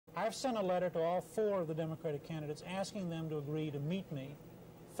I've sent a letter to all 4 of the Democratic candidates asking them to agree to meet me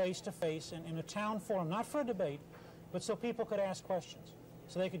face-to-face in a town forum, not for a debate, but so people could ask questions,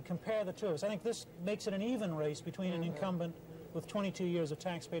 so they could compare the two of us. I think this makes it an even race between an incumbent with 22 years of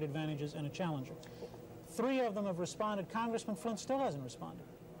tax-paid advantages and a challenger. 3 of them have responded. Congressman Flynt still hasn't responded.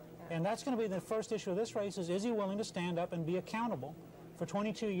 And that's going to be the first issue of this race is he willing to stand up and be accountable for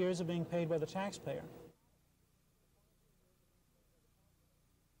 22 years of being paid by the taxpayer?